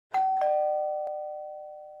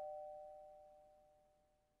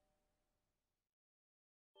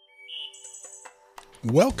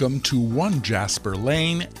Welcome to 1 Jasper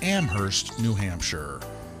Lane, Amherst, New Hampshire.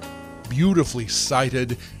 Beautifully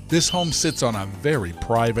sited, this home sits on a very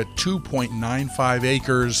private 2.95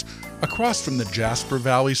 acres across from the Jasper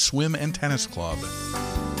Valley Swim and Tennis Club.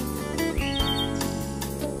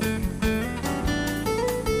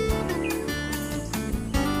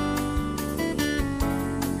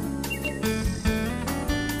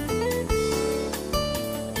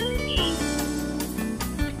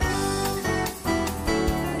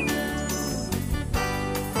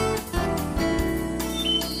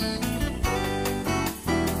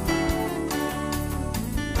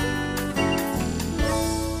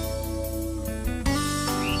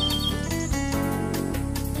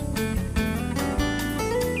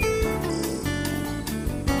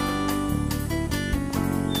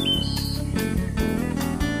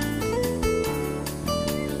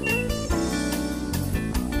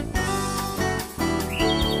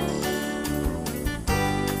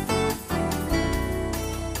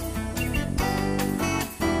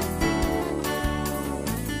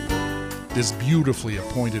 This beautifully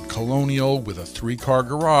appointed colonial with a 3-car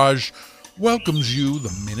garage welcomes you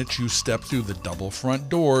the minute you step through the double front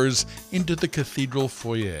doors into the cathedral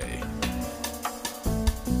foyer.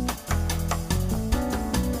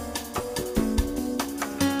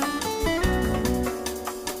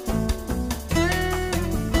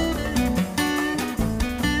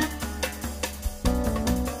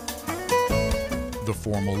 The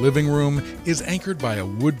formal living room is anchored by a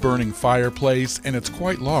wood-burning fireplace, and it's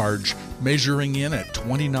quite large, measuring in at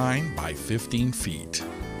 29 by 15 feet.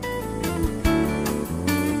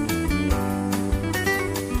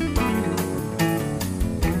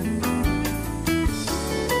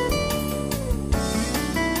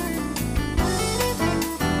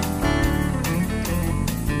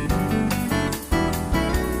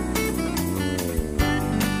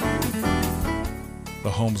 The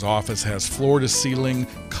home's office has floor-to-ceiling,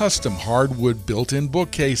 custom hardwood built-in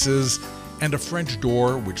bookcases and a French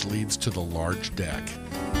door which leads to the large deck.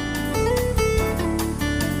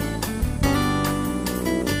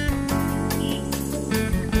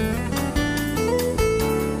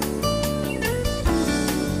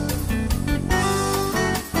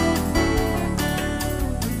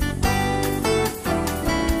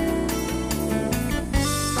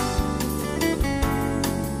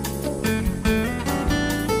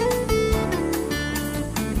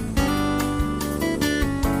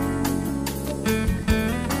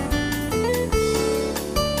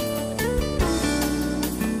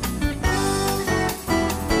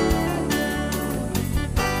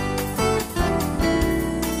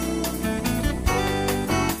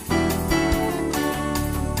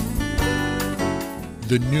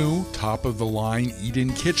 The new top-of-the-line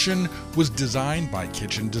eat-in kitchen was designed by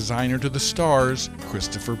kitchen designer to the stars,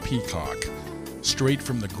 Christopher Peacock. Straight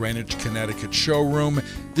from the Greenwich, Connecticut showroom,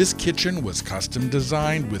 this kitchen was custom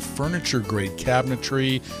designed with furniture-grade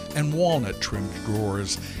cabinetry and walnut-trimmed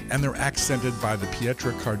drawers, and they're accented by the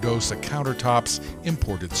Pietra Cardosa countertops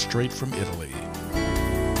imported straight from Italy.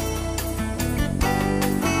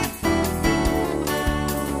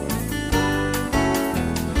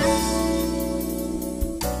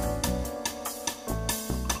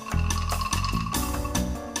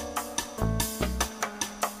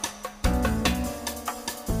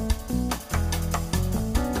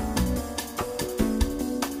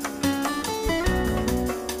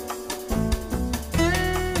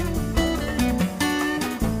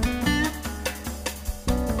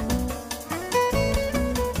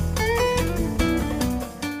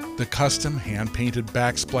 The custom hand-painted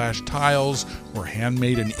backsplash tiles were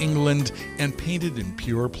handmade in England and painted in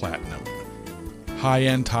pure platinum.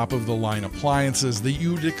 High-end top-of-the-line appliances that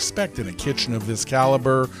you'd expect in a kitchen of this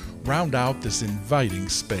caliber round out this inviting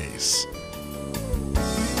space.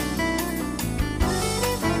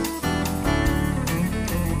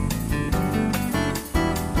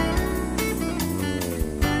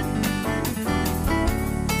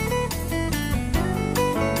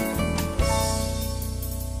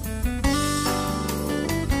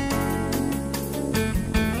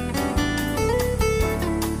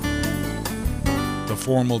 The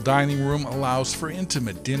formal dining room allows for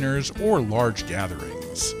intimate dinners or large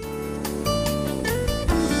gatherings.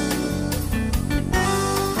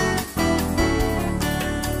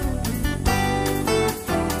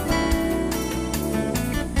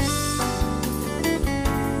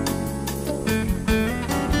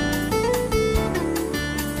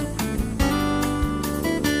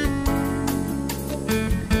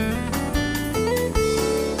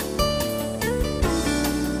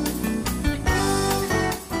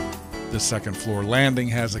 The second floor landing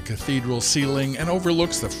has a cathedral ceiling and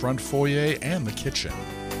overlooks the front foyer and the kitchen.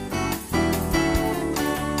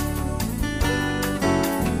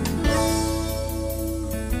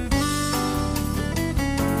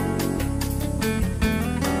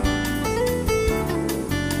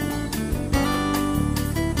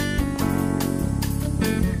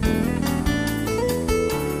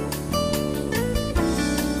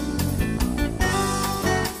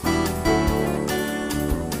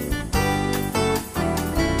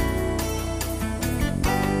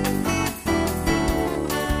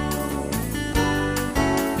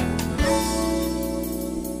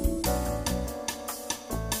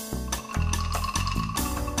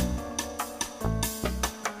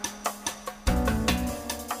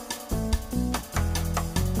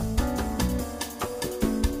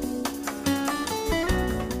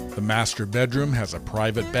 The master bedroom has a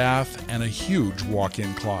private bath and a huge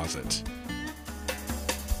walk-in closet.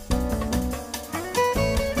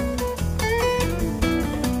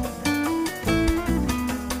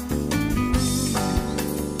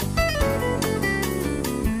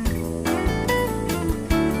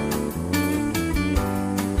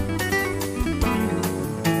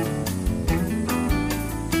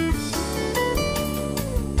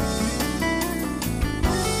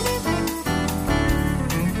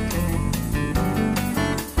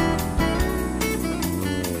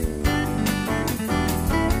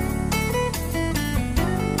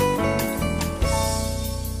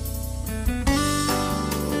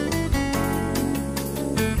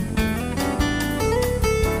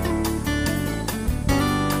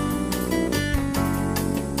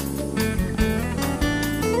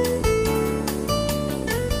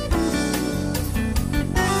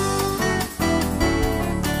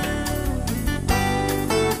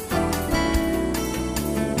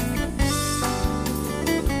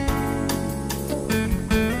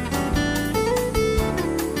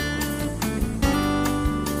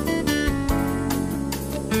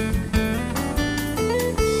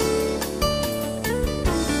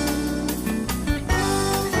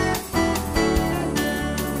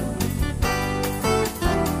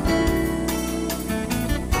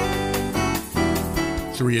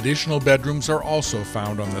 Three additional bedrooms are also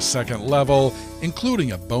found on the second level,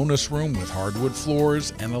 including a bonus room with hardwood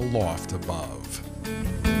floors and a loft above.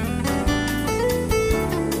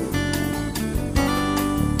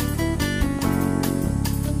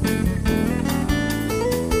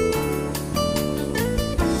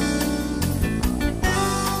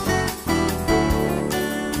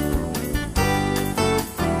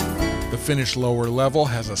 The finished lower level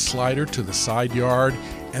has a slider to the side yard,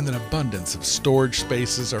 and an abundance of storage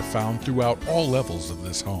spaces are found throughout all levels of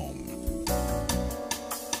this home.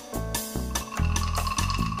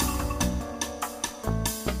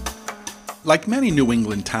 Like many New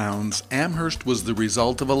England towns, Amherst was the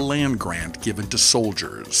result of a land grant given to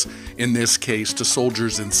soldiers. In this case, to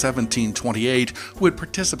soldiers in 1728 who had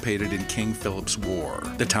participated in King Philip's War.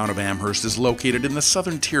 The town of Amherst is located in the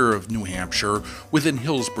southern tier of New Hampshire within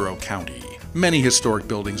Hillsborough County. Many historic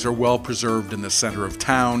buildings are well preserved in the center of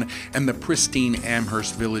town, and the pristine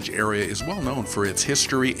Amherst Village area is well known for its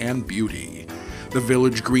history and beauty. The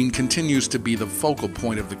Village Green continues to be the focal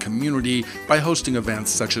point of the community by hosting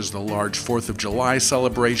events such as the large 4th of July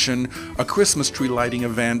celebration, a Christmas tree lighting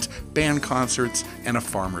event, band concerts, and a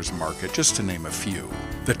farmer's market, just to name a few.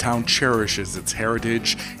 The town cherishes its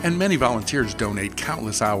heritage, and many volunteers donate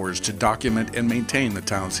countless hours to document and maintain the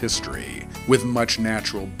town's history. With much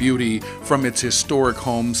natural beauty, from its historic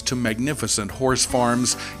homes to magnificent horse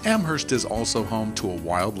farms, Amherst is also home to a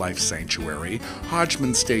wildlife sanctuary,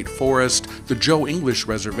 Hodgman State Forest, the Joe English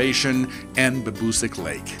Reservation, and Babusick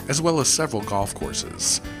Lake, as well as several golf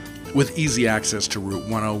courses. With easy access to Route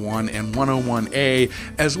 101 and 101A,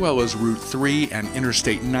 as well as Route 3 and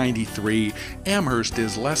Interstate 93, Amherst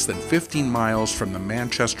is less than 15 miles from the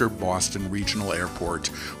Manchester-Boston Regional Airport,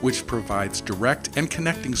 which provides direct and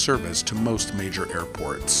connecting service to most major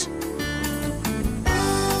airports.